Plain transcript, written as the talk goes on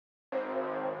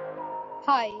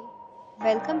Hi,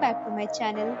 welcome back to my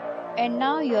channel. And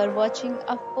now you are watching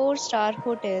a 4-star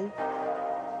hotel.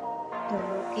 The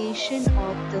location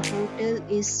of the hotel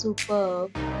is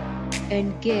superb,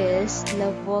 and guests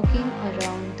love walking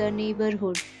around the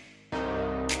neighborhood.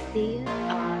 There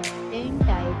are 10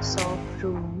 types of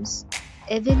rooms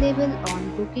available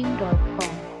on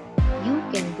booking.com. You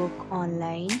can book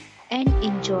online and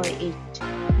enjoy it.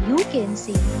 You can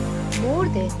see more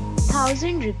than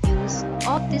 1,000 reviews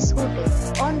of this hotel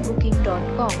on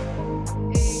booking.com.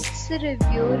 Its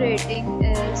review rating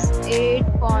is 8.0,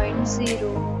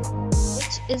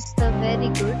 which is the very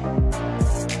good.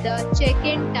 The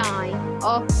check-in time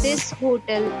of this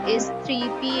hotel is 3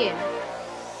 p.m.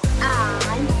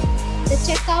 and the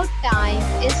checkout time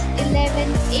is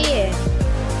 11 a.m.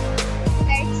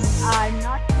 Pets are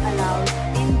not allowed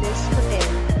in this hotel.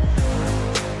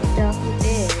 The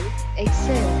hotel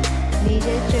accepts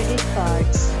major credit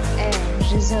cards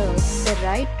and reserves the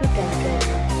right to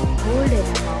temporarily hold an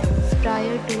amount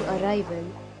prior to arrival.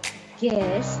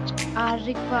 Guests are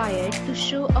required to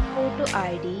show a photo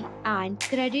ID and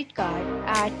credit card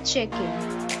at check-in.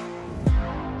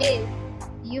 If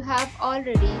you have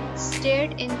already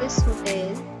stayed in this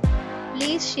hotel,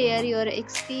 please share your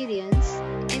experience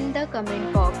in the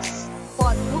comment box.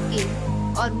 For booking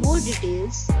or more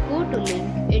details, go to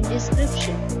link in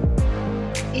description.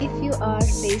 If you are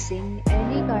facing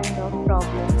any kind of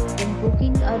problem in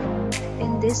booking a room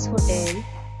in this hotel,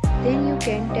 then you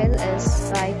can tell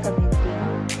us by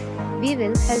commenting. We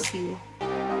will help you.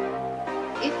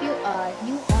 If you are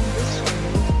new on this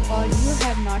channel or you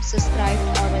have not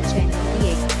subscribed our channel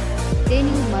yet, then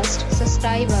you must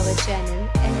subscribe our channel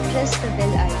and press the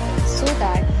bell icon so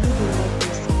that you do not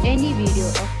miss any video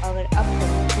of our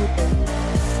upcoming hotel.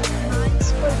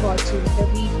 Thanks for watching the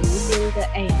video till the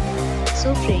end.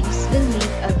 So friends, will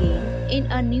meet again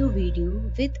in a new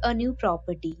video with a new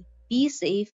property. Be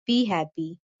safe, be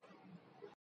happy.